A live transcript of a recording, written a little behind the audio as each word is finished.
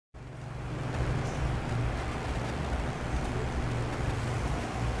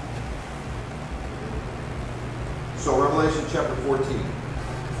So Revelation chapter 14,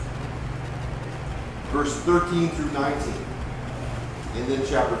 verse 13 through 19, and then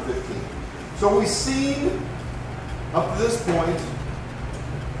chapter 15. So we've seen up to this point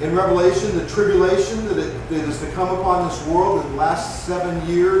in Revelation the tribulation that is to come upon this world in the last 7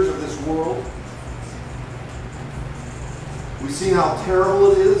 years of this world. We've seen how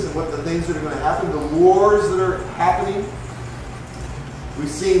terrible it is and what the things that are going to happen, the wars that are happening. We've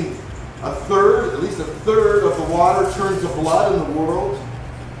seen at least a third of the water turn to blood in the world.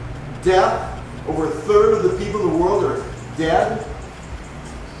 Death, over a third of the people in the world are dead.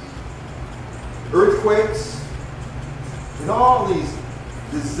 Earthquakes, and all these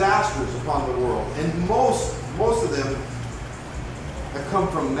disasters upon the world. And most of them have come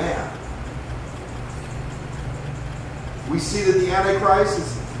from man. We see that the Antichrist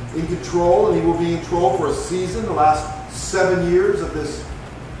is in control, and he will be in control for a season, the last 7 years of this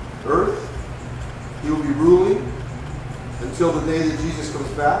earth. He will be ruling until the day that Jesus comes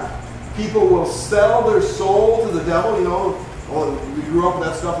back. People will sell their soul to the devil. You know, we grew up with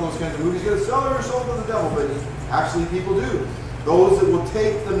that stuff in those kinds of movies. You're going to sell your soul to the devil, but actually people do. Those that will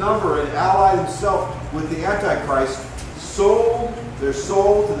take the number and ally themselves with the Antichrist sold their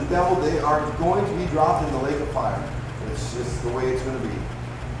soul to the devil. They are going to be dropped in the lake of fire. It's just the way it's going to be.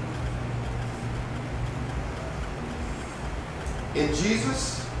 In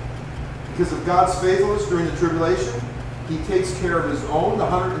Jesus, because of God's faithfulness during the tribulation, he takes care of his own, the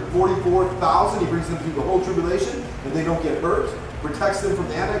 144,000. He brings them through the whole tribulation, and they don't get hurt. Protects them from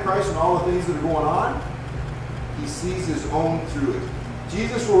the Antichrist and all the things that are going on. He sees his own through it.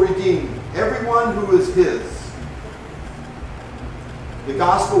 Jesus will redeem everyone who is his. The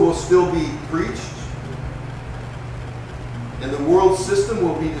gospel will still be preached, and the world system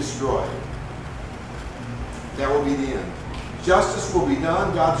will be destroyed. That will be the end. Justice will be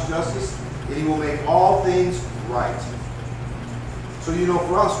done, God's justice, and he will make all things right. So you know,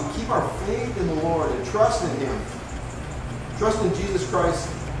 for us, we keep our faith in the Lord and trust in him. Trust in Jesus Christ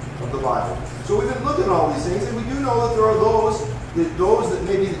of the Bible. So we've been looking at all these things, and we do know that there are those that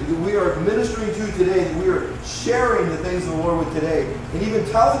maybe we are ministering to today, that we are sharing the things of the Lord with today, and even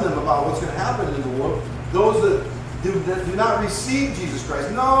telling them about what's going to happen in the world. Those that do not receive Jesus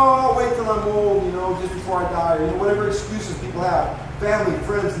Christ. No, I'll wait till I'm old, just before I die, or whatever excuses people have. Family,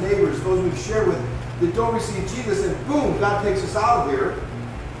 friends, neighbors, those we've shared with, that don't receive Jesus, and boom, God takes us out of here,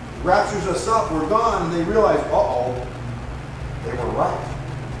 raptures us up, we're gone, and they realize, uh-oh, they were right.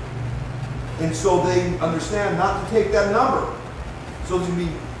 And so they understand not to take that number. So there's going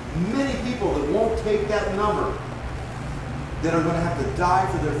to be many people that won't take that number that are going to have to die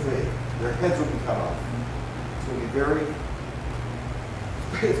for their faith. Their heads will be cut off. It's going to be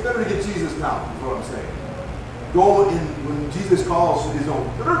it's better to get Jesus now, is what I'm saying. Go in, when Jesus calls his own,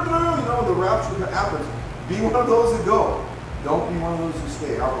 the rapture happens. Be one of those that go. Don't be one of those who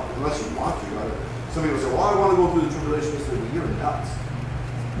stay out, unless you want to. Some people say, well, I want to go through the tribulation. They say, well, you're nuts.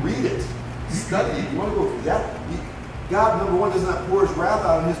 Read it. Study it. You want to go through that? God, number one, does not pour his wrath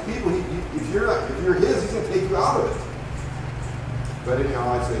out on his people. If you're his, he's going to take you out of it. But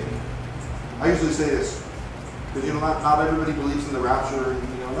anyhow, I usually say this, because not everybody believes in the rapture,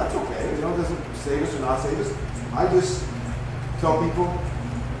 and that's okay. It doesn't save us or not save us. I just tell people,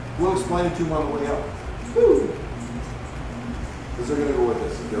 we'll explain it to them on the way up. Because they're going to go with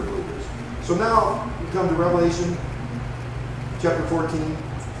us if they're believers. So now we come to Revelation chapter 14,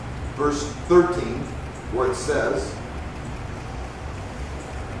 verse 13, where it says,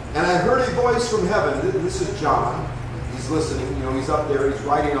 and I heard a voice from heaven. This is John. He's listening. He's up there. He's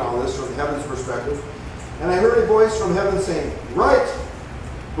writing all this from heaven's perspective. And I heard a voice from heaven saying, write,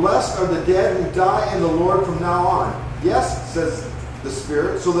 blessed are the dead who die in the Lord from now on. Yes, says the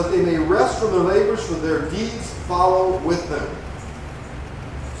Spirit, so that they may rest from their labors, for their deeds follow with them.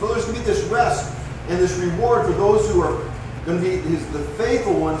 So there's going to be this rest and this reward for those who are going to be the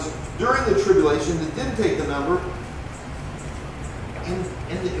faithful ones during the tribulation that didn't take the number. And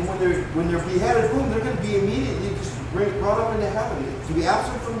when they're beheaded, boom, they're going to be immediately just brought up into heaven. To be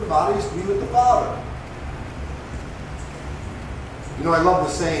absent from the body is to be with the Father. I love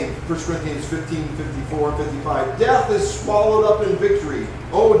the saying, 1 Corinthians 15, 54, 55. Death is swallowed up in victory.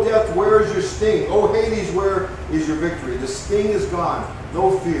 Oh, death, where is your sting? Oh, Hades, where is your victory? The sting is gone.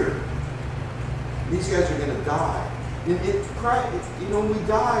 No fear. These guys are going to die. When we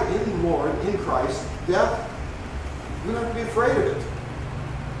die in the Lord, in Christ, death, we don't have to be afraid of it.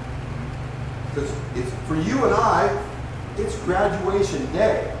 Because for you and I, it's graduation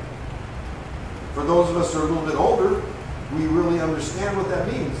day. For those of us who are a little bit older, we really understand what that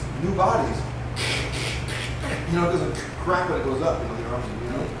means. New bodies. It doesn't crack when it goes up. The arms,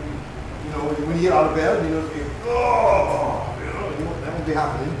 when you get out of bed, that won't be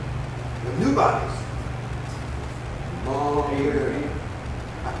happening. With new bodies. Long hair.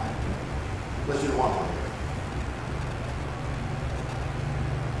 Unless you don't want long hair.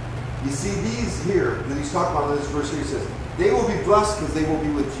 You see, these here, that he's talking about in this verse here, he says, they will be blessed because they will be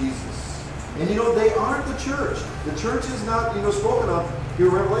with Jesus. And they aren't the church. The church is not, spoken of here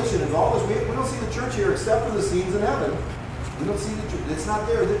in Revelation. And all this, we don't see the church here except for the scenes in heaven. We don't see the church. It's not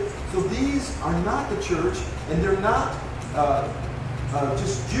there. So these are not the church, and they're not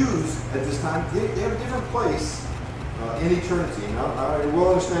just Jews at this time. They have a different place in eternity. And I will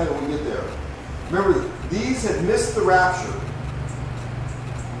understand it when we get there. Remember, these had missed the rapture.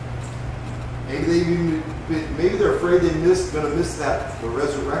 Maybe they're afraid they're going to miss the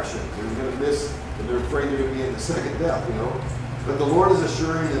resurrection. They're going to miss, and they're afraid they're going to be in the second death, But the Lord is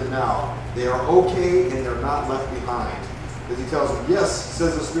assuring them now they are okay and they're not left behind. Because he tells them, yes,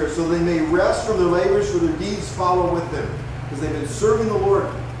 says the Spirit, so they may rest from their labors, for their deeds follow with them. Because they've been serving the Lord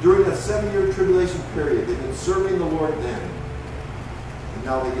during that 7-year tribulation period. They've been serving the Lord then. And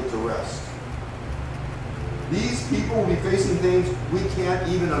now they get to rest. These people will be facing things we can't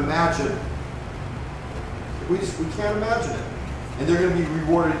even imagine. We can't imagine it. And they're going to be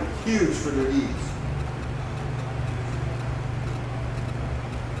rewarded huge for their deeds.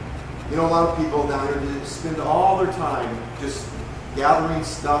 A lot of people down here, they spend all their time just gathering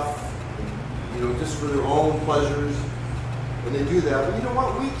stuff, and, just for their own pleasures. And they do that. But you know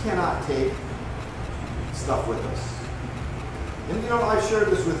what? We cannot take stuff with us. And I've shared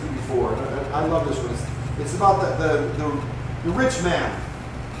this with you before. I love this one. It's about the rich man.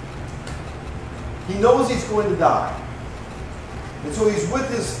 He knows he's going to die. And so he's with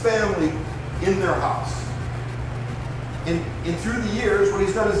his family in their house. And through the years, what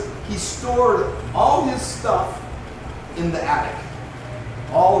he's done is he stored all his stuff in the attic.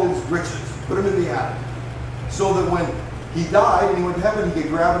 All his riches. Put them in the attic. So that when he died and he went to heaven, he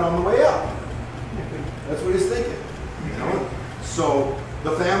could grab it on the way out. That's what he's thinking. So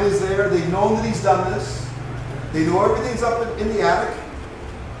the family's there. They've known that he's done this. They know everything's up in the attic.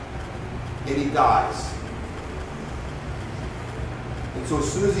 And he dies. And so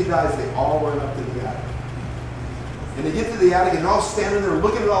as soon as he dies, they all run up to the attic. And they get to the attic and they're all standing there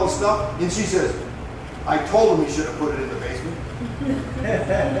looking at all the stuff. And she says, I told him he should have put it in the basement.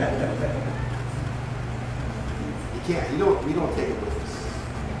 You can't. We don't take it with us.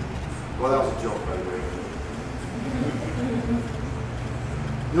 Well, that was a joke, by the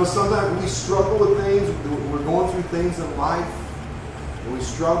way. Sometimes we struggle with things. We're going through things in life. And we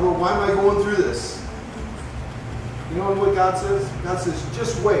struggle. Why am I going through this? You know what God says? God says,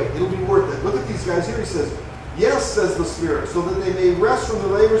 just wait. It'll be worth it. Look at these guys here. He says, yes, says the Spirit, so that they may rest from their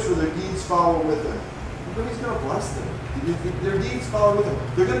labors, for their deeds follow with them. He's going to bless them. Their deeds follow with them.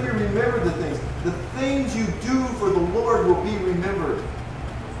 They're going to be remembered, the things. The things you do for the Lord will be remembered.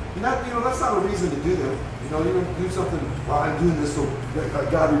 That's not a reason to do them. You don't do something, well, I'm doing this so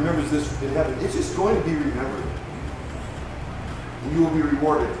God remembers this in heaven. It's just going to be remembered. And you will be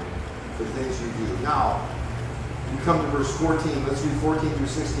rewarded for the things you do. Now, we come to verse 14. Let's read 14 through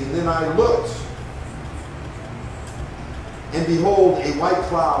 16. Then I looked, and behold, a white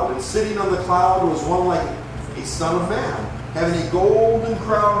cloud, and sitting on the cloud was one like a son of man, having a golden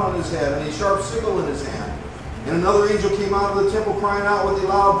crown on his head, and a sharp sickle in his hand. And another angel came out of the temple, crying out with a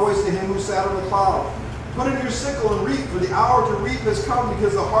loud voice to him who sat on the cloud, put in your sickle and reap, for the hour to reap has come,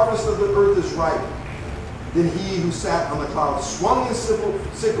 because the harvest of the earth is ripe. Then he who sat on the cloud swung his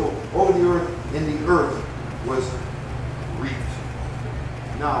sickle over the earth, and the earth was reaped.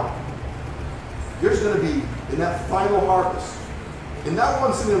 Now, there's going to be, in that final harvest, and that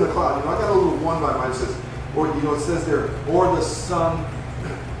one sitting on the cloud, I got a little one by mine, it says, or it says there, or the Son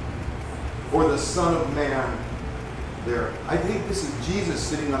of Man there. I think this is Jesus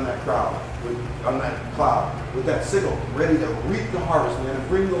sitting on that cloud, with that sickle, ready to reap the harvest, man, and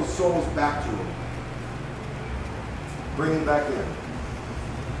bring those souls back to him. Bring them back in.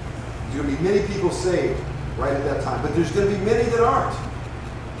 There's going to be many people saved right at that time, but there's going to be many that aren't.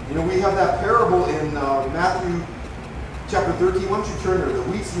 We have that parable in Matthew chapter 13. Why don't you turn there, the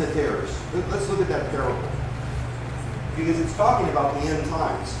wheats and the tares. Let's look at that parable. Because it's talking about the end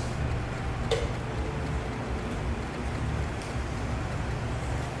times.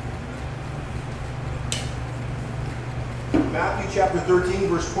 Matthew chapter 13,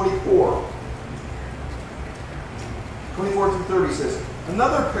 verse 24. 24 through 30 says,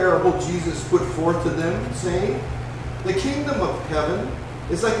 another parable Jesus put forth to them, saying, the kingdom of heaven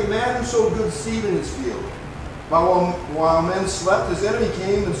is like a man who sowed good seed in his field. While men slept, his enemy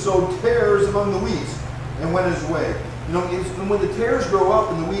came and sowed tares among the wheat and went his way. You know, and when the tares grow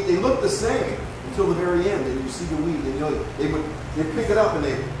up in the wheat, they look the same until the very end. And you see the wheat, and you know, they'd pick it up and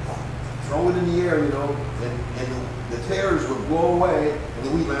they throw it in the air, you know, and the tares would blow away, and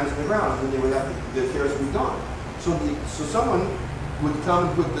the wheat lands on the ground, and then they would have the tares would be gone. So someone would come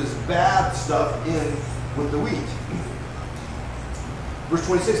and put this bad stuff in with the wheat. Verse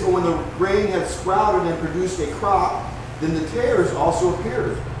 26, but when the grain had sprouted and produced a crop, then the tares also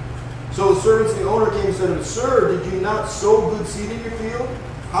appeared. So the servants of the owner came and said to him, Sir, did you not sow good seed in your field?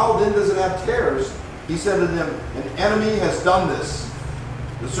 How then does it have tares? He said to them, An enemy has done this.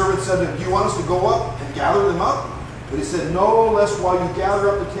 The servant said to him, Do you want us to go up and gather them up? But he said, No, lest while you gather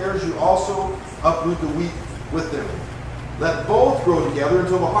up the tares, you also uproot the wheat with them. Let both grow together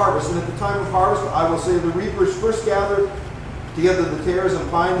until the harvest. And at the time of harvest, I will say to the reapers, First gather together the tares and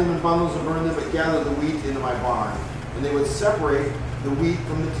bind them in bundles and burn them, but gather the wheat into my barn. And they would separate the wheat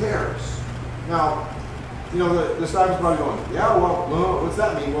from the tares. Now, you know, the disciples probably going, yeah, well, what's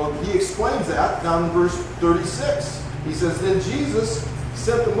that mean? Well, he explains that down in verse 36. He says, Then Jesus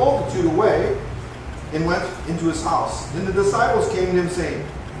sent the multitude away and went into his house. Then the disciples came to him saying,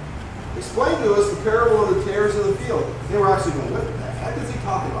 Explain to us the parable of the tares of the field. They were actually going, what the heck is he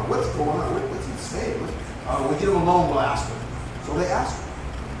talking about? What's going on? What's he saying? We get him alone, we'll ask him. So they asked him.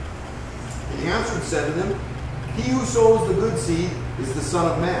 And he answered and said to them, He who sows the good seed is the Son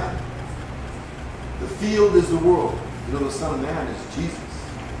of Man. The field is the world. You know, the Son of Man is Jesus.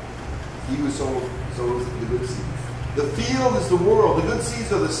 He who sows the good seed. The field is the world. The good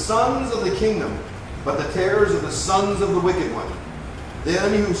seeds are the sons of the kingdom, but the tares are the sons of the wicked one. The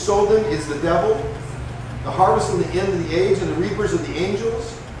enemy who sowed them is the devil. The harvest and the end of the age, and the reapers are the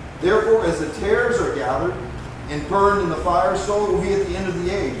angels. Therefore, as the tares are gathered and burned in the fire, so it will be at the end of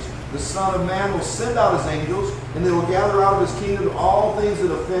the age. The Son of Man will send out his angels, and they will gather out of his kingdom all things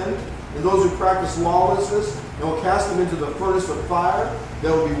that offend, and those who practice lawlessness, and will cast them into the furnace of fire.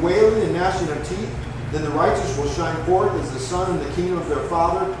 There will be wailing and gnashing of teeth. Then the righteous will shine forth as the sun in the kingdom of their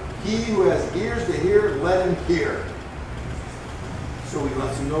Father. He who has ears to hear, let him hear. So he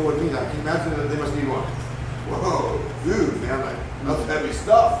lets them know what it means. I can imagine that they must be going, whoa, dude, man, that's heavy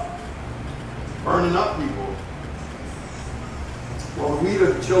stuff. Burning up people. Well, the wheat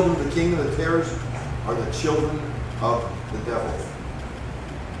are the children of the kingdom, the tares are the children of the devil.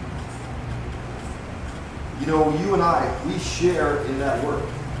 You know, you and I, we share in that work.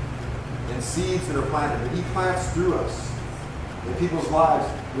 And seeds that are planted. And he plants through us in people's lives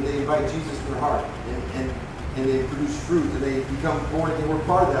when they invite Jesus to their heart. And they produce fruit. And they become born again. We're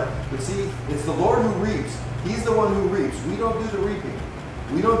part of that. But see, it's the Lord who reaps. He's the one who reaps. We don't do the reaping.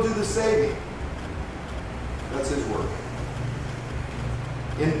 We don't do the saving. That's his work.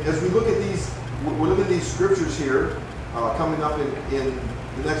 And as we look at these, we're looking at these scriptures here, coming up in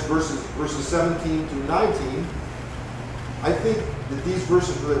the next verses 17 through 19, I think that these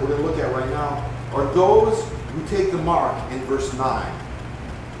verses that we're going to look at right now are those who take the mark in verse 9.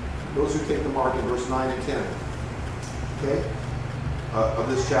 Those who take the mark in verse 9 and 10. Okay? Of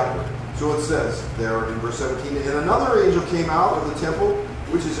this chapter. So it says there in verse 17, And another angel came out of the temple,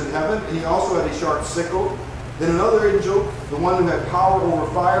 which is in heaven, and he also had a sharp sickle. Then another angel, the one who had power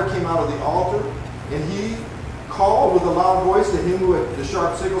over fire, came out of the altar, and he called with a loud voice to him who had the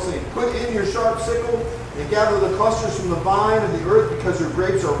sharp sickle, saying, Put in your sharp sickle, and gather the clusters from the vine of the earth, because her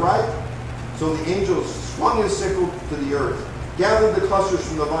grapes are ripe. So the angel swung his sickle to the earth, gathered the clusters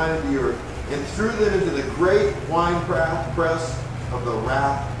from the vine of the earth, and threw them into the great winepress of the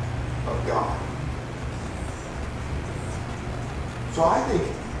wrath of God. So I think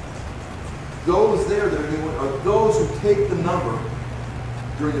those there that are doing are those who take the number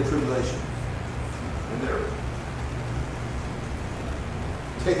during the tribulation. And they're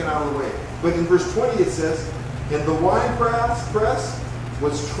taken out of the way. But in verse 20 it says, And the winepress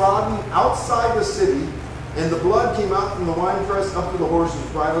was trodden outside the city, and the blood came out from the winepress up to the horses'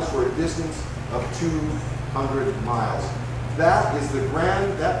 bridles for a distance of 200 miles. That is the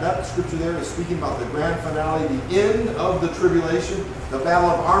grand, that scripture there is speaking about the grand finale, the end of the tribulation, the battle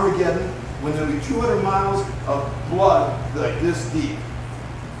of Armageddon, when there will be 200 miles of blood like this deep.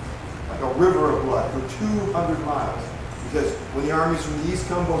 Like a river of blood for 200 miles. Because when the armies from the east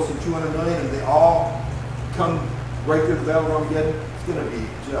come, boasting 200 million, and they all come right to the battle of Armageddon, it's going to be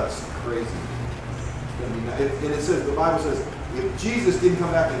just crazy. It's going to be, and it says, the Bible says, if Jesus didn't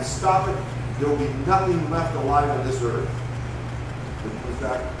come back and stop it, there will be nothing left alive on this earth. But he comes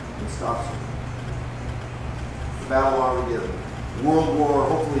back and stops it. The battle of Armageddon. World War,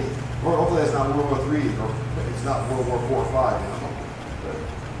 hopefully that's not World War III, or it's not World War IV or V, you know.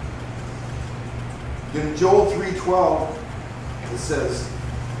 But in Joel 3:12, it says,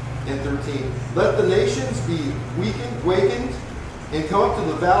 and 13. Let the nations be wakened, and come up to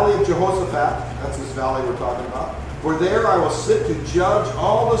the valley of Jehoshaphat. That's this valley we're talking about. For there I will sit to judge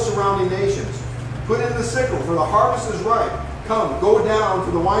all the surrounding nations. Put in the sickle, for the harvest is ripe. Come, go down,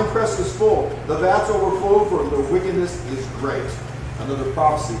 for the winepress is full. The vats overflow, for the wickedness is great. Another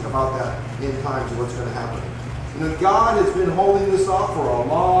prophecy about that in times of what's going to happen. And God has been holding this off for a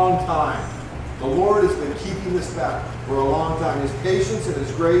long time. The Lord has been keeping this back for a long time. His patience and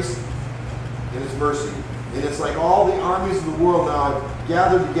His grace and His mercy. And it's like all the armies of the world now have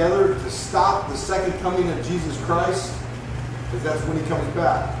gathered together to stop the second coming of Jesus Christ, because that's when He comes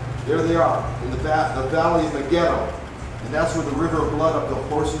back. There they are, in the valley of Megiddo. And that's where the river of blood of the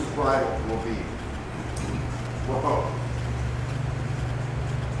horse's bridle will be. Whoa.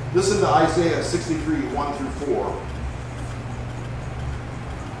 Listen to Isaiah 63, 1 through 4.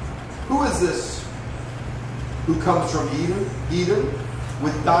 Who is this who comes from Edom,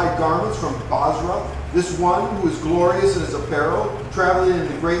 with dyed garments from Basra? This one who is glorious in his apparel, traveling in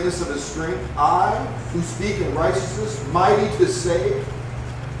the greatness of his strength. I, who speak in righteousness, mighty to save.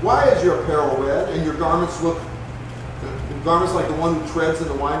 Why is your apparel red, and your garments like the one who treads in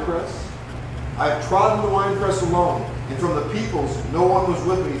the winepress? I have trodden the winepress alone, and from the peoples no one was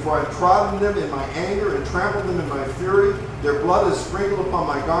with me. For I have trodden them in my anger and trampled them in my fury. Their blood is sprinkled upon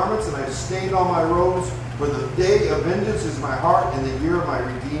my garments, and I have stained all my robes. For the day of vengeance is my heart, and the year of my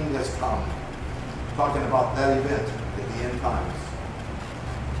redeemed has come. Talking about that event at the end times.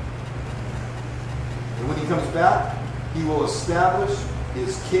 And when He comes back, He will establish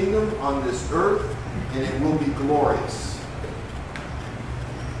His kingdom on this earth, and it will be glorious.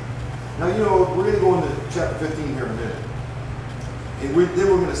 Now, you know, we're going to go into chapter 15 here in a minute. And then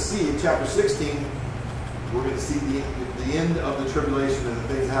we're going to see in chapter 16, we're going to see the end of the tribulation and the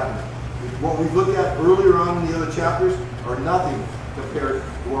things happening. What we've looked at earlier on in the other chapters are nothing compared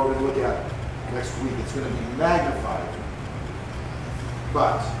to what we're going to look at next week. It's going to be magnified.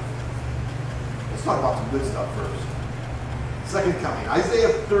 But let's talk about some good stuff first. Second coming,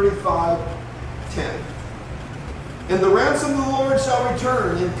 Isaiah 35:10. And the ransom of the Lord shall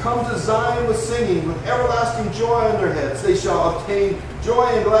return, and come to Zion with singing, with everlasting joy on their heads. They shall obtain joy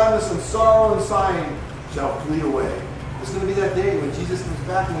and gladness, and sorrow and sighing shall flee away. It's going to be that day when Jesus comes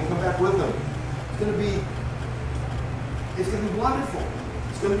back and we come back with Him. It's going to be wonderful.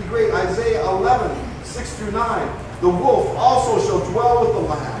 It's going to be great. Isaiah 11:6 through 9. The wolf also shall dwell with the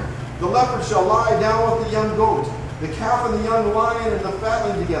lamb. The leopard shall lie down with the young goat. The calf and the young lion and the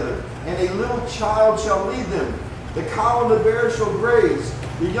fatling together. And a little child shall lead them. The cow and the bear shall graze.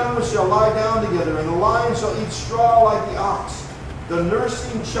 The young ones shall lie down together. And the lion shall eat straw like the ox. The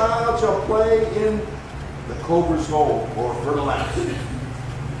nursing child shall play in the cobra's hole, or fertile land.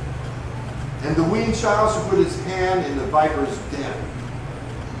 And the weaned child shall put his hand in the viper's den.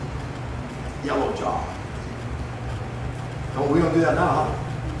 Yellow jaw. Oh, we don't do that now,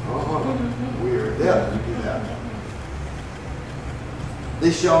 huh? We are dead when we do that.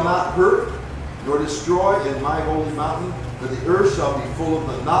 They shall not hurt nor destroy in my holy mountain, for the earth shall be full of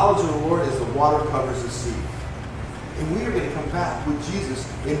the knowledge of the Lord as the water covers the sea. And we are going to come back with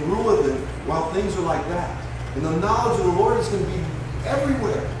Jesus and rule with Him while things are like that. And the knowledge of the Lord is going to be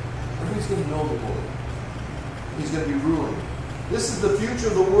everywhere. Everybody's going to know the Lord. He's going to be ruling. This is the future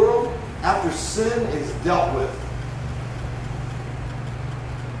of the world after sin is dealt with.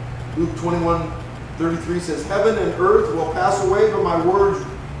 Luke 21:33 says, Heaven and earth will pass away, but my words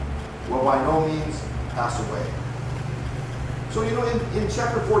will by no means pass away. So, you know, in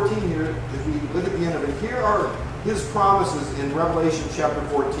chapter 14 here, if we look at the end of it, here are His promises in Revelation chapter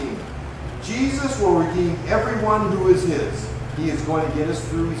 14. Jesus will redeem everyone who is His. He is going to get us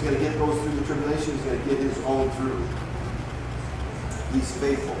through. He's going to get those through the tribulation. He's going to get His own through. He's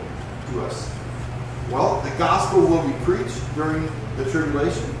faithful to us. Well, the gospel will be preached during the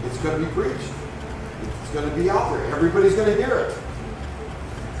tribulation. It's going to be preached. It's going to be out there. Everybody's going to hear it.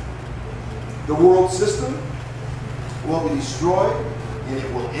 The world system will be destroyed, and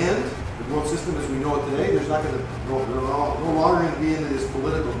it will end. The world system as we know it today, there's not going to no longer going to be into this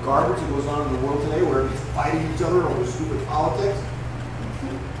political garbage that goes on in the world today, where everybody's fighting each other over stupid politics.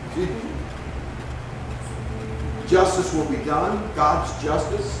 Justice will be done, God's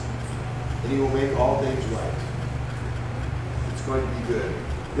justice, and He will make all things right. It's going to be good.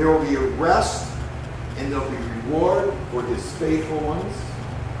 There will be a rest, and there will be reward for His faithful ones.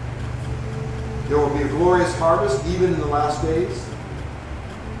 There will be a glorious harvest, even in the last days.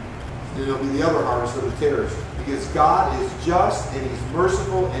 And there will be the other harvest of the tares. Because God is just, and He's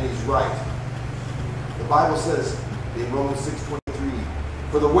merciful, and He's right. The Bible says in Romans 6:23,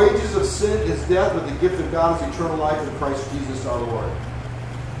 For the wages of sin is death, but the gift of God is eternal life in Christ Jesus our Lord.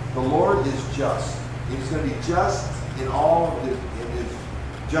 The Lord is just. He's going to be just in all of his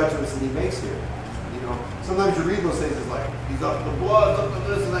judgments that he makes here. You know, sometimes you read those things, it's like, he's up to the blood, up to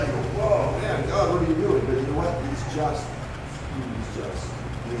this and that. You go, whoa, man, God, what are you doing? But you know what? He's just. He's just.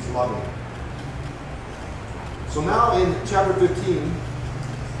 He's loving. So now in chapter 15,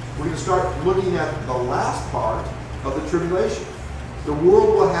 we're going to start looking at the last part of the tribulation. The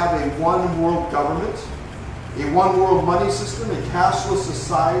world will have a one-world government, a one-world money system, a cashless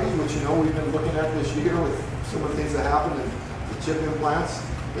society, which you know we've been looking at this year with some of the things that happened in the chip implants,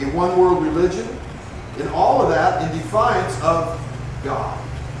 a one-world religion, and all of that in defiance of God.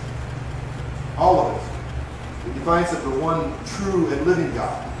 All of it. In defiance of the one true and living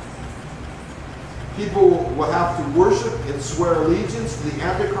God. People will have to worship and swear allegiance to the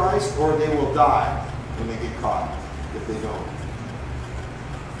Antichrist, or they will die when they get caught, if they don't.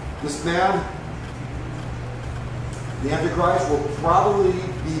 This man, the Antichrist, will probably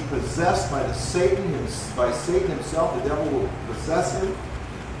be possessed by Satan himself. The devil will possess him.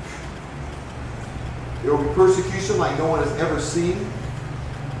 There will be persecution like no one has ever seen.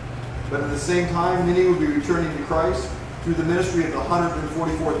 But at the same time, many will be returning to Christ through the ministry of the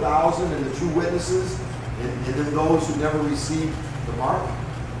 144,000 and the true witnesses, and then those who never received the mark.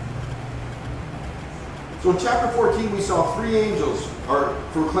 So in chapter 14, we saw 3 angels are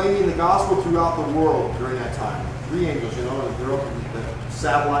proclaiming the gospel throughout the world during that time. 3 angels, you know, they're the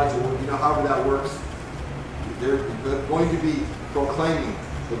satellites, or you know, however that works. They're going to be proclaiming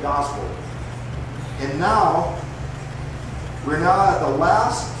the gospel. And now, we're now at the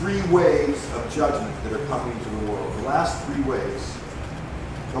last 3 waves of judgment that are coming to the world. The last 3 waves.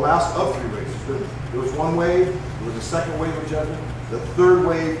 The last of 3 waves. There was 1 wave, there was a second wave of judgment. The 3rd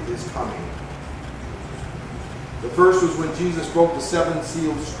wave is coming. The first was when Jesus broke the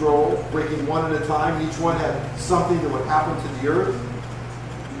 7-sealed scroll, breaking one at a time. Each one had something that would happen to the earth.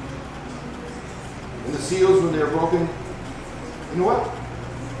 And the seals, when they were broken, you know what?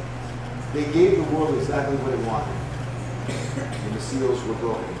 They gave the world exactly what it wanted. And the seals were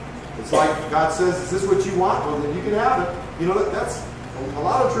broken. It's like God says, is this what you want? Well, then you can have it. You know, that's a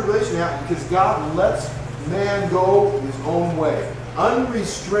lot of tribulation happening because God lets man go his own way.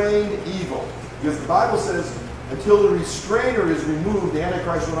 Unrestrained evil. Because the Bible says, until the restrainer is removed, the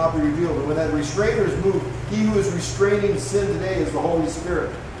Antichrist will not be revealed. And when that restrainer is moved, he who is restraining sin today is the Holy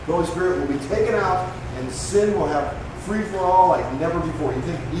Spirit. The Holy Spirit will be taken out, and sin will have free for all like never before. You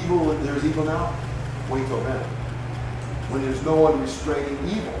think there's evil now? Wait till then. When there's no one restraining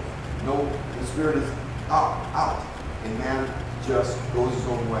evil. No, the Spirit is out. And man just goes his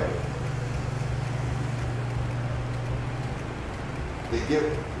own way. They get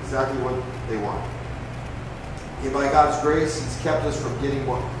exactly what they want. And by God's grace, He's kept us from getting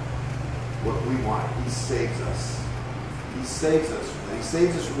what we want. He saves us. He saves us. And He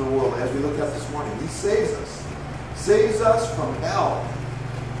saves us from the world, as we looked at this morning. He saves us. Saves us from hell.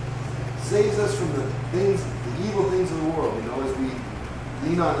 Saves us from the things, the evil things of the world, you know, as we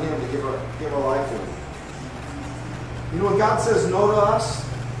lean on Him to give our life to Him. You know, when God says no to us,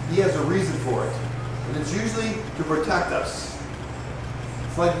 He has a reason for it. And it's usually to protect us.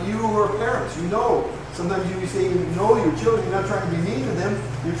 It's like you who are parents. You know, sometimes you say you know your children, you're not trying to be mean to them.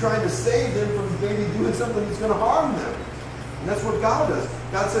 You're trying to save them from maybe doing something that's going to harm them. And that's what God does.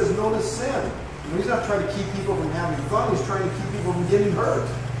 God says no to sin. You know, He's not trying to keep people from having fun. He's trying to keep people from getting hurt.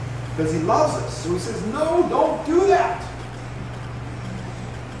 Because He loves us. So He says, no, don't do that.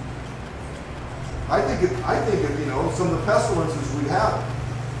 I think of, you know, some of the pestilences we have.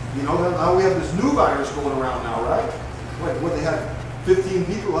 You know, now we have this new virus going around now, right? What they had 15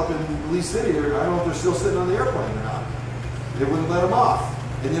 people up in Belize City. I don't know if they're still sitting on the airplane or not. They wouldn't let them off.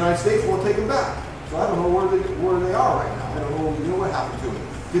 And the United States won't take them back. So I don't know where they are right now. I don't know what happened to them.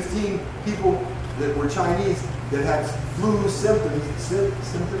 15 people that were Chinese that had flu symptoms,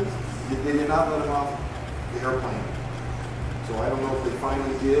 they did not let them off the airplane. So I don't know if they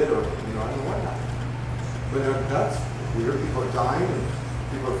finally did, or, you know, I don't know what happened. But that's weird. People are dying and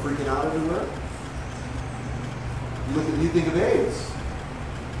people are freaking out everywhere. You think of AIDS.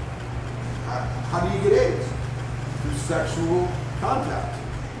 How do you get AIDS? Through sexual contact.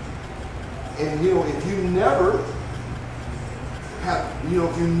 And you know, if you never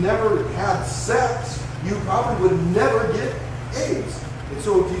had sex, you probably would never get AIDS. And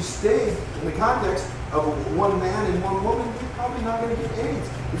so if you stay in the context of one man and one woman, you're probably not going to get AIDS.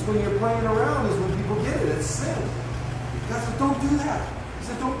 It's when you're playing around is when people get it. It's sin. God said, don't do that. He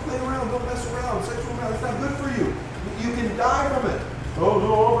said, don't play around, don't mess around. Sexual around, it's not good for you. You can die from it. Oh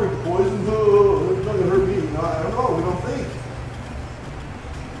no, I'll bring poison. Oh, it's not going to hurt me. No, I don't know. We don't think.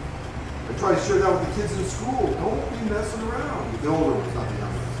 I try to share that with the kids in school. Don't be messing around. The older ones, not the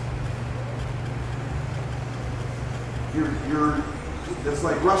young ones. That's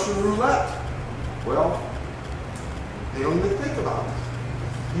like Russian roulette. Well, they don't even think about it.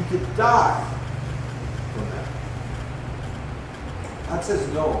 You could die from that. God says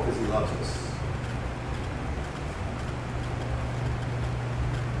no because he loves us.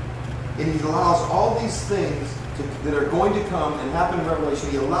 And he allows all these things that are going to come and happen in Revelation.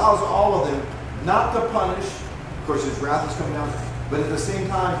 He allows all of them not to punish. Of course, his wrath is coming down. But at the same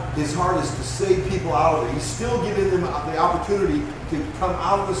time, his heart is to save people out of it. He's still giving them the opportunity to come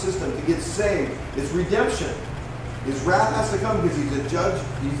out of the system, to get saved. It's redemption. His wrath has to come because he's a judge.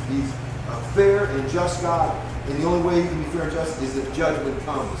 He's a fair and just God. And the only way he can be fair and just is if judgment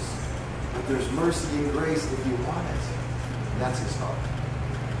comes. But there's mercy and grace if you want it. And that's his heart.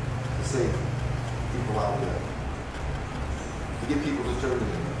 To save people out of it. To get people to turn to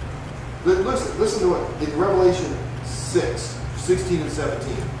him. But listen to it in Revelation 6. 16 and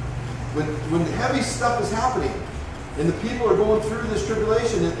 17. When the heavy stuff is happening and the people are going through this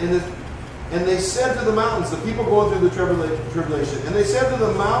tribulation and they said to the mountains, the people going through the tribulation, and they said to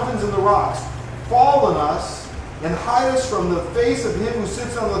the mountains and the rocks, fall on us and hide us from the face of him who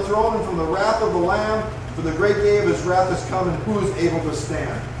sits on the throne and from the wrath of the Lamb, for the great day of his wrath has come, and who is able to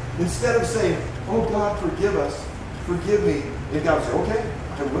stand? Instead of saying, oh God, forgive us, forgive me, and God will say, okay,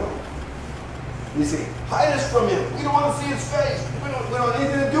 I will. You see, hide us from him. We don't want to see his face. We don't have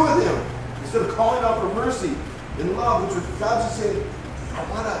anything to do with him. Instead of calling out for mercy and love, which God's just saying, I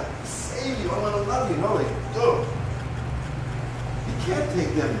want to save you. I want to love you. No, they don't. He can't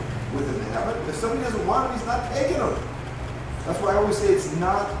take them with him to heaven. If somebody doesn't want them, he's not taking them. That's why I always say it's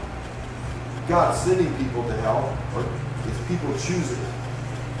not God sending people to hell, or it's people choosing it.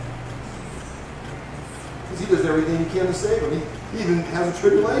 Because he does everything he can to save them. He even has a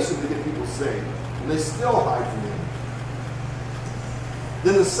tribulation to get people saved. And they still hide from him.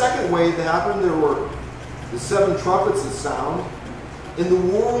 Then the second wave that happened, there were the 7 trumpets that sound. And the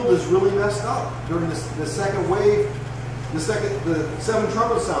world is really messed up during the second wave. The 7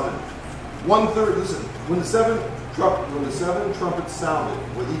 trumpets sounded. 1/3, listen, when the seven trumpets sounded,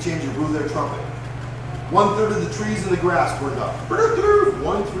 when each angel blew their trumpet, 1/3 of the trees and the grass burned up.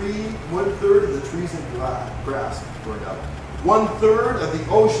 1/3 of the trees and grass burned up. 1/3 of the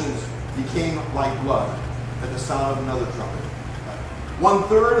oceans became like blood at the sound of another trumpet.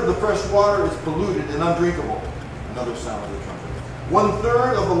 1/3 of the fresh water is polluted and undrinkable. Another sound of the trumpet.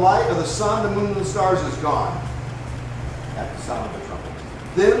 1/3 of the light of the sun, the moon, and the stars is gone at the sound of the trumpet.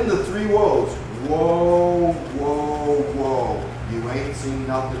 Then the 3 woes. Whoa, whoa, whoa. You ain't seen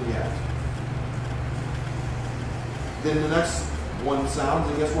nothing yet. Then the next one sounds,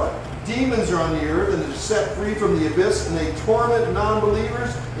 and guess what? Demons are on the earth, and they're set free from the abyss, and they torment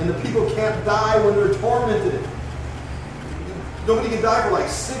non-believers, and the people can't die when they're tormented. Nobody can die for like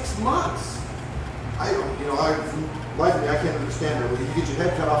 6 months. I can't understand it. When you get your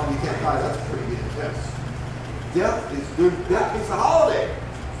head cut off and you can't die, that's pretty intense. Death is a holiday.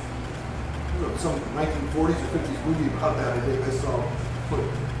 Some 1940s or 50s movie about that I think I saw when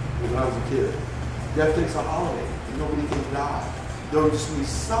I was a kid. Death takes a holiday. Nobody can die. There will just be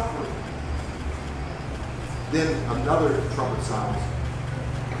suffering. Then another trumpet sounds.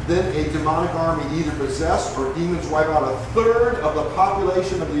 Then a demonic army, either possessed or demons, wipe out 1/3 of the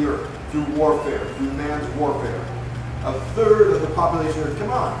population of the earth through warfare, through man's warfare. 1/3 of the population of the earth.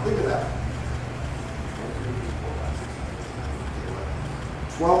 Come on, think of that.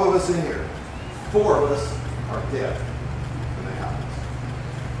 12 of us in here. 4 of us are dead when that happens.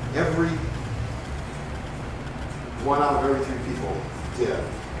 Every 1 out of every 3 people dead.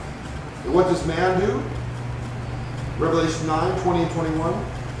 And what does man do? Revelation 9, 20 and 21.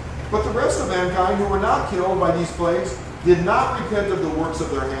 But the rest of mankind who were not killed by these plagues did not repent of the works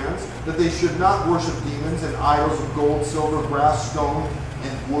of their hands, that they should not worship demons and idols of gold, silver, brass, stone,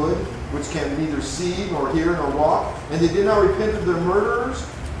 and wood, which can neither see, nor hear, nor walk. And they did not repent of their murders,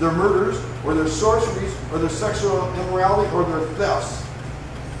 or their sorceries, or their sexual immorality, or their thefts.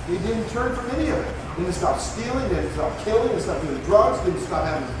 They didn't turn from any of it. They didn't stop stealing, they didn't stop killing, they didn't stop doing drugs, they didn't stop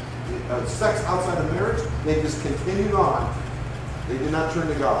having sex outside of marriage. They just continued on. They did not turn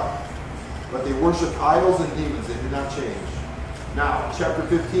to God. But they worshiped idols and demons. They did not change. Now, chapter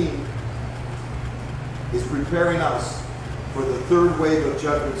 15 is preparing us for the 3rd wave of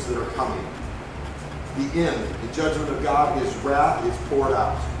judgments that are coming. The end, the judgment of God, his wrath is poured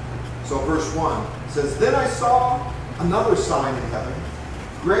out. So verse 1 says, Then I saw another sign in heaven,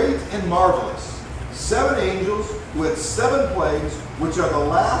 great and marvelous, 7 angels who had 7 plagues, which are the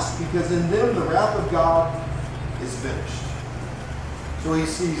last, because in them the wrath of God is finished. So he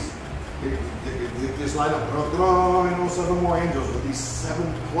sees, this line up, 7 more angels with these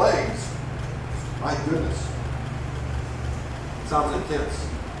 7 plagues. My goodness. Sounds intense.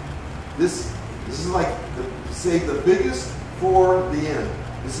 This is like, save the biggest for the end.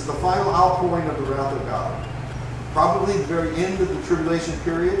 This is the final outpouring of the wrath of God. Probably the very end of the tribulation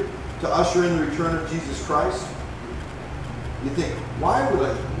period to usher in the return of Jesus Christ. You think, why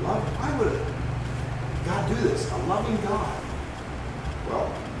would God do this? A loving God.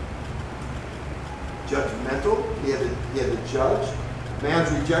 Well, judgmental. He had to judge man's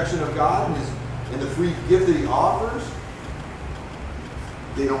rejection of God and the free gift that he offers.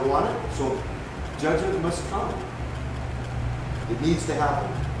 They don't want it, so judgment must come. It needs to happen.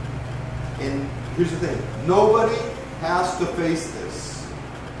 And here's the thing. Nobody has to face this.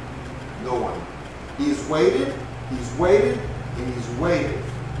 No one. He's waited, and he's waited.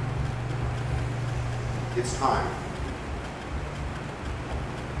 It's time.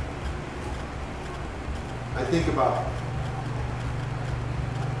 I think about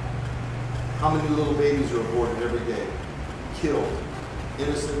how many little babies are aborted every day. Killed.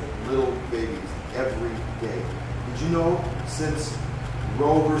 Innocent little babies every day. Did you know since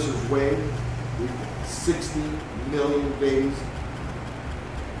Roe versus Wade, we've had 60 million babies?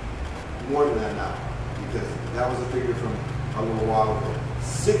 More than that now, because that was a figure from a little while ago.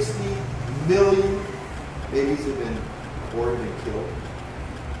 60 million babies have been aborted and killed.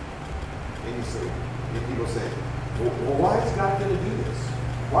 And people say, well, why is God going to do this?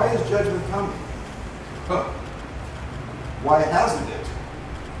 Why is judgment coming? Why hasn't it?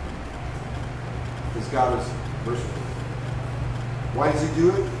 Because God is merciful. Why does he do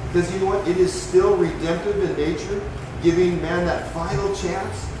it? Because you know what? It is still redemptive in nature, giving man that final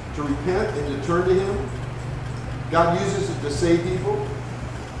chance to repent and to turn to him. God uses it to save people.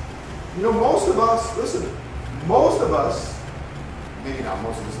 You know, most of us, maybe not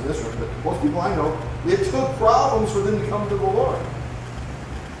most of us in this room, but most people I know, it took problems for them to come to the Lord.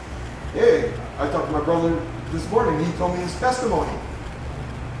 Hey, I talked to my brother this morning. He told me his testimony.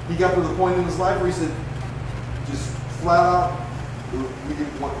 He got to the point in his life where he said, just flat out,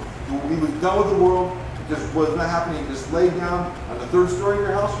 he was done with the world. It just was not happening. He just laid down on the third story of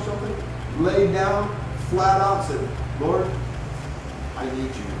your house or something, laid down, flat out, and said, Lord, I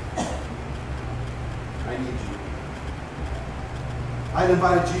need you. I need you. I had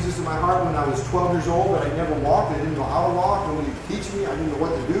invited Jesus in my heart when I was 12 years old, but I never walked. I didn't know how to walk. Nobody could teach me. I didn't know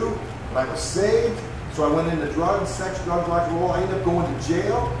what to do. But I was saved. So I went into drugs, sex, drug, rock and roll. I ended up going to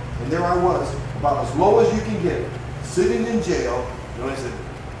jail. And there I was, about as low as you can get, sitting in jail. And I said,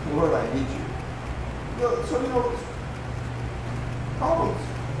 Lord, I need you. So, you know, problems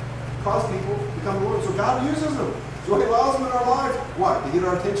cause people to come to the Lord. So God uses them. So he allows them in our lives. What? To get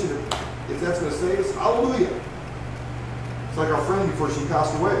our attention. If that's going to save us, hallelujah. It's like our friend before she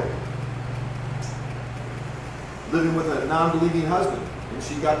passed away. Living with a non-believing husband. And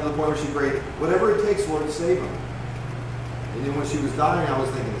she got to the point where she prayed, whatever it takes, Lord, to save him. And then when she was dying, I was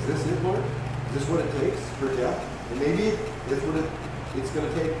thinking, is this it, Lord? Is this what it takes for death? And maybe it's what it's going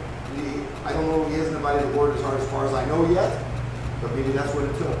to take. I don't know, he hasn't invited the Lord as far as I know yet. But maybe that's what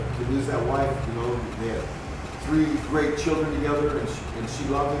it took to lose that wife. You know, they had 3 great children together, and she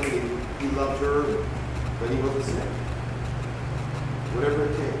loved him, and he loved her, but he wasn't saved. Whatever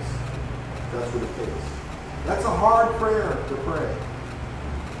it takes, that's what it takes. That's a hard prayer to pray.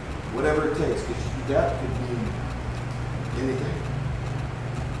 Whatever it takes, because that could mean anything.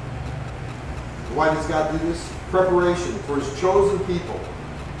 Why does God do this? Preparation for his chosen people.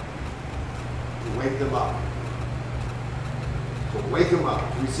 To wake them up. To wake them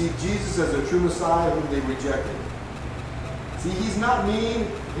up. To receive Jesus as their true Messiah whom they rejected. See, he's not mean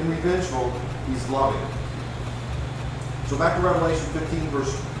and revengeful. He's loving. So back to Revelation 15,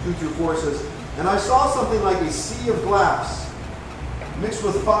 verse 2 through 4, it says, and I saw something like a sea of glass mixed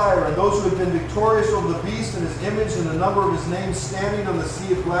with fire, and those who had been victorious over the beast and his image and the number of his name standing on the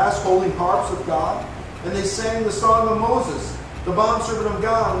sea of glass, holding harps of God. And they sang the song of Moses, the bondservant of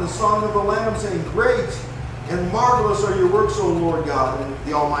God, and the song of the Lamb, saying, great and marvelous are your works, O Lord God, and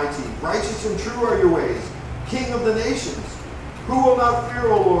the Almighty. Righteous and true are your ways, King of the nations. Who will not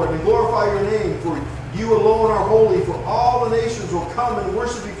fear, O Lord, and glorify your name? For you alone are holy, for all the nations will come and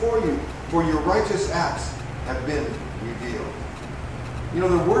worship before you, for your righteous acts have been revealed. You know,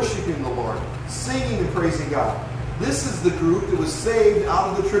 they're worshiping the Lord, singing and praising God. This is the group that was saved out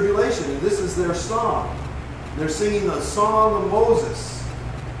of the tribulation, and this is their song. They're singing the song of Moses.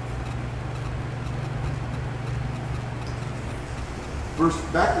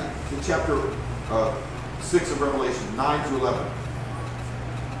 Back to chapter 6 of Revelation, 9 through 11.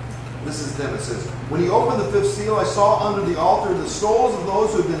 This is them. It says, when he opened the 5th seal, I saw under the altar the souls of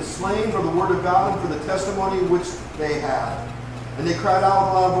those who had been slain for the word of God and for the testimony which they had. And they cried out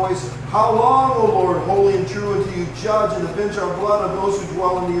with a loud voice, How long, O Lord, holy and true, until you judge and avenge our blood of those who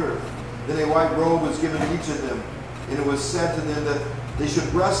dwell on the earth? Then a white robe was given to each of them, and it was said to them that they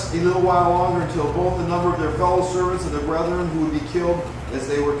should rest a little while longer until both the number of their fellow servants and their brethren who would be killed as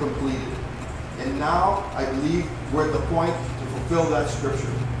they were completed. And now, I believe, we're at the point to fulfill that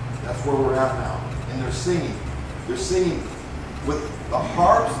scripture. That's where we're at now. And they're singing. They're singing with the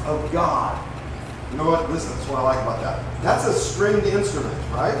harps of God. You know what? Listen, that's what I like about that. That's a stringed instrument,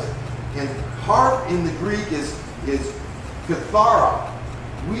 right? And harp in the Greek is kathara.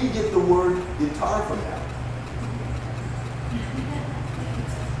 We get the word guitar from that.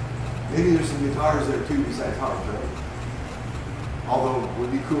 Maybe there's some guitars there too besides harps, right? Although it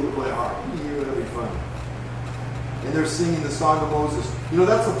would be cool to play a harp. Yeah, that'd be fun. And they're singing the Song of Moses. You know,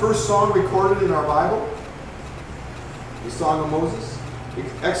 that's the first song recorded in our Bible. The Song of Moses.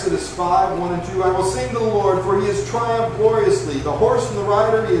 Exodus 5, 1 and 2. I will sing to the Lord, for he has triumphed gloriously. The horse and the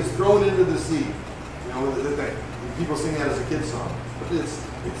rider he has thrown into the sea. You know, people sing that as a kid's song. But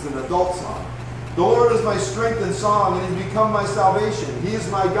it's an adult song. The Lord is my strength and song, and he has become my salvation. He is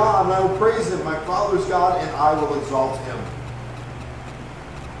my God, and I will praise him, my Father's God, and I will exalt him.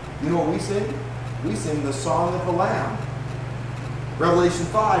 You know what we sing? We sing the Song of the Lamb. Revelation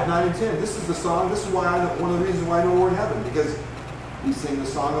 5, 9 and 10. This is the song. This is why one of the reasons why I know we're in heaven, because we sing the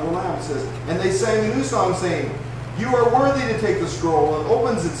Song of the Lamb. It says, and they sang a new song, saying, You are worthy to take the scroll and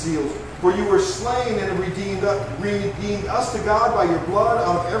opens its seals, for you were slain and have redeemed us to God by your blood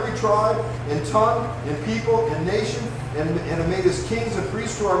out of every tribe and tongue and people and nation, and have made us kings and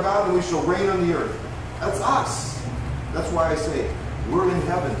priests to our God, and we shall reign on the earth. That's us. That's why I say we're in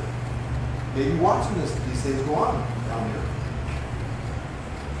heaven. Maybe watching these things go on down here.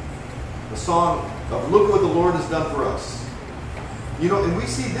 The song of look what the Lord has done for us. You know, and we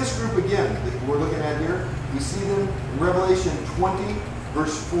see this group again that we're looking at here. We see them in Revelation 20,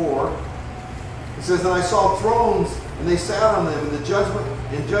 verse 4. It says, Then I saw thrones, and they sat on them, and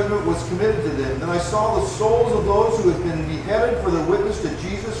judgment was committed to them. Then I saw the souls of those who had been beheaded for their witness to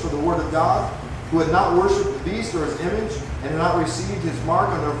Jesus, for the word of God, who had not worshipped the beast or his image, and had not received his mark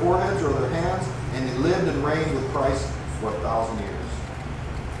on their foreheads or their hands, and they lived and reigned with Christ for 1,000 years.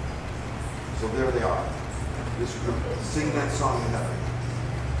 So there they are. This group sing that song in heaven.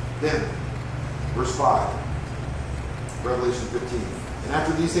 Then, verse 5, Revelation 15. And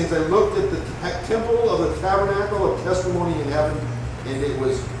after these things I looked at the temple of the tabernacle of testimony in heaven, and it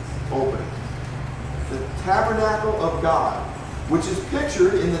was open. The tabernacle of God, which is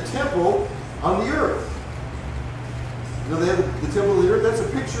pictured in the temple on the earth. You know, they have the temple of the earth. That's a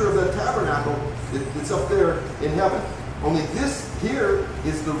picture of that tabernacle that's up there in heaven. Only this here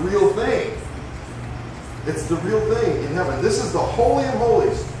is the real thing. It's the real thing in heaven. This is the Holy of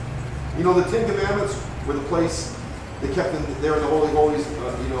Holies. You know, the Ten Commandments were the place they kept them there in the Holy of Holies,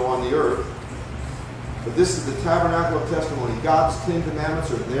 on the earth. But this is the tabernacle of testimony. God's 10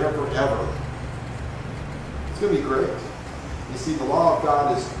 Commandments are there forever. It's going to be great. You see, the law of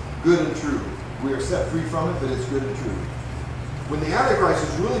God is good and true. We are set free from it, but it's good and true. When the Antichrist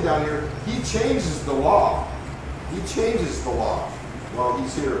is really down here, he changes the law. He changes the law while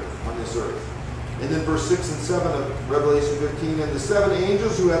he's here on this earth. And then verse 6 and 7 of Revelation 15, and the 7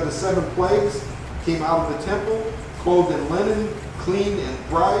 angels who had the 7 plagues came out of the temple, clothed in linen, clean and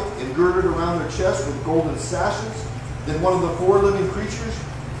bright, and girded around their chests with golden sashes. Then one of the 4 living creatures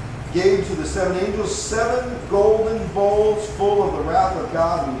gave to the 7 angels 7 golden bowls full of the wrath of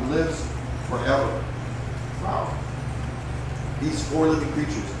God who lives forever. Wow. These 4 living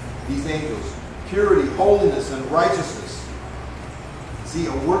creatures, these angels, purity, holiness, and righteousness. See,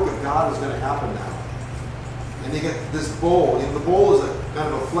 a work of God is going to happen now. And they get this bowl. The bowl is a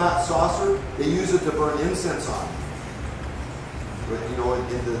kind of a flat saucer. They use it to burn incense on. But, in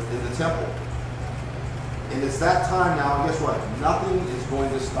the temple. And it's that time now, and guess what? Nothing is going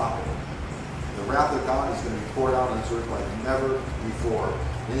to stop it. The wrath of God is going to be poured out on this earth like never before.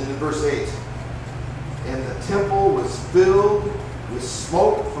 And then in verse 8, and the temple was filled with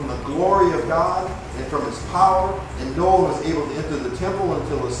smoke from the glory of God and from his power, and no one was able to enter the temple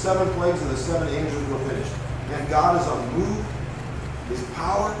until the 7 plagues of the 7 angels were finished. And God is unmoved. His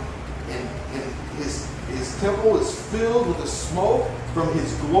power and his temple is filled with the smoke from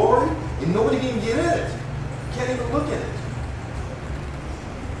his glory, and nobody can even get in it. Can't even look at it.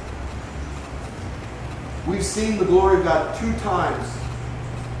 We've seen the glory of God 2 times,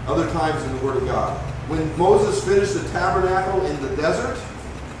 other times in the Word of God. When Moses finished the tabernacle in the desert,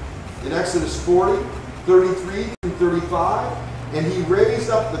 in Exodus 40, 33 through 35, and he raised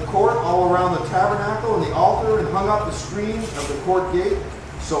up the court all around the tabernacle and the altar and hung up the screen of the court gate.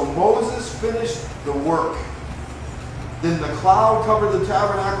 So Moses finished the work. Then the cloud covered the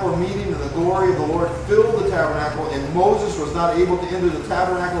tabernacle of meeting, and the glory of the Lord filled the tabernacle. And Moses was not able to enter the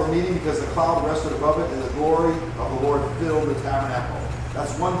tabernacle of meeting because the cloud rested above it, and the glory of the Lord filled the tabernacle.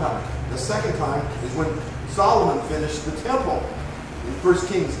 That's one time. The second time is when Solomon finished the temple. In 1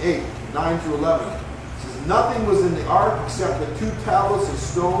 Kings 8, 9 through 11. It says, nothing was in the ark except the 2 tablets of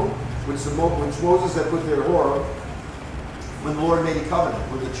stone which Moses had put there at Horeb when the Lord made a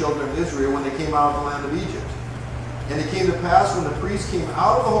covenant with the children of Israel when they came out of the land of Egypt. And it came to pass when the priest came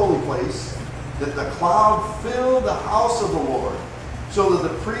out of the holy place that the cloud filled the house of the Lord, so that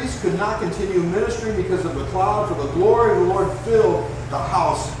the priest could not continue ministering because of the cloud, for the glory of the Lord filled the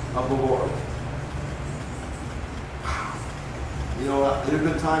house of the Lord. You know, there have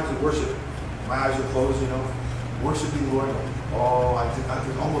been times in worship, my eyes are closed, you know, worshiping the Lord. Oh, I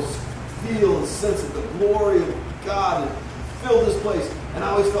could almost feel and sense that the glory of God had filled this place. And I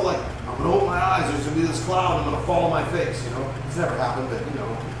always felt like, I'm going to open my eyes, there's going to be this cloud, I'm going to fall on my face, you know. It's never happened, but, you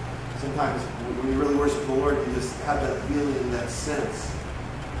know, sometimes when you really worship the Lord, you just have that feeling and that sense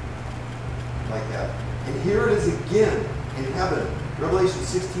like that. And here it is again in heaven. Revelation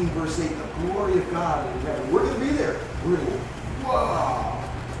 16, verse 8, the glory of God in heaven. We're going to be there. We're going to go, whoa.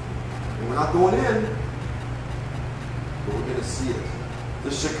 And we're not going in, but we're going to see it.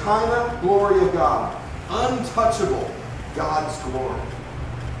 The Shekinah glory of God. Untouchable God's glory.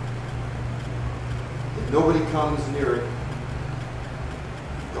 If nobody comes near it,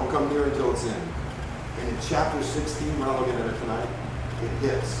 don't come near it until it's in. And in chapter 16, we're not looking at it tonight, it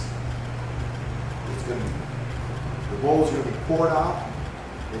hits. It's going to be, the bowl's going to be poured out,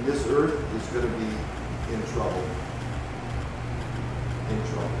 and this earth is going to be in trouble. In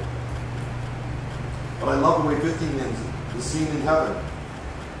trouble. But I love the way 15 ends, the scene in heaven,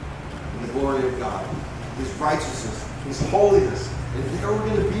 and the glory of God, His righteousness, His holiness, and there we're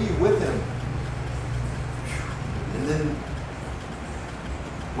going to be with Him. And then,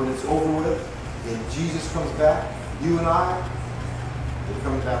 when it's over with, and Jesus comes back, you and I, we're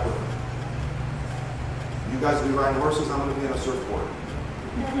coming back with Him. You guys will be riding horses, I'm going to be on a surfboard.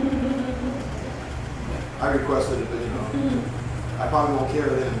 I requested it, but you know, I probably won't care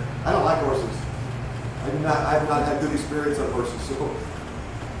then. I don't like horses. I've not had good experience on horses, so,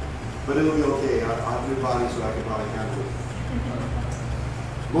 but it'll be okay. I have a new body, so I can probably handle it.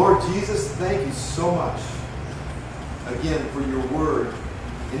 Lord Jesus, thank you so much, again, for your word,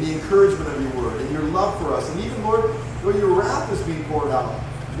 and the encouragement of your word, and your love for us, and even, Lord, your wrath is being poured out.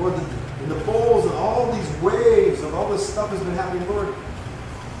 Lord, in the bowls and all these waves of all this stuff has been happening, Lord.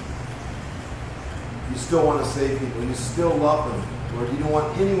 You still want to save people. You still love them. Lord, you don't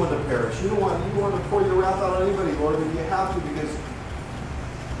want anyone to perish. You don't want to pour your wrath out on anybody, Lord, but you have to because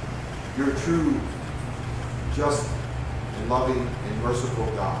you're a true, just, and loving, and merciful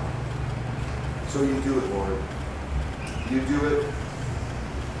God. So you do it, Lord. You do it.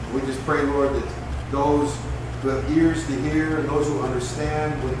 We just pray, Lord, that those who have ears to hear and those who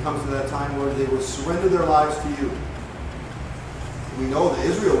understand, when it comes to that time, Lord, they would surrender their lives to you. We know that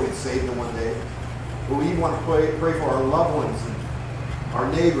Israel will be saved in one day, but we want to pray for our loved ones, and our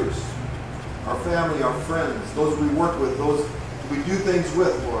neighbors, our family, our friends, those we work with, those we do things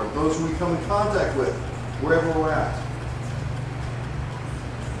with, Lord, those we come in contact with, wherever we're at.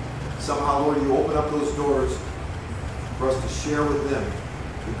 Somehow, Lord, you open up those doors for us to share with them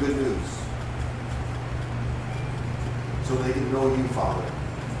the good news, so they can know you, Father.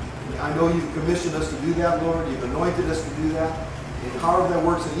 I know you've commissioned us to do that, Lord. You've anointed us to do that. And however that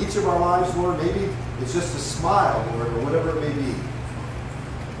works in each of our lives, Lord, maybe it's just a smile, Lord, or whatever it may be.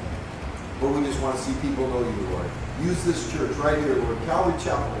 But we just want to see people know you, Lord. Use this church right here, Lord. Calvary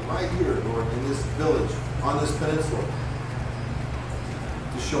Chapel, right here, Lord, in this village, on this peninsula,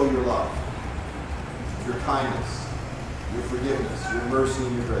 to show your love, your kindness, your forgiveness, your mercy,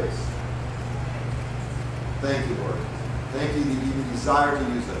 and your grace. Thank you, Lord. Thank you that you desire to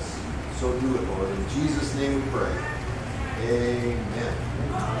use us. So do it, Lord. In Jesus' name we pray. Amen.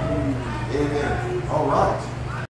 Amen.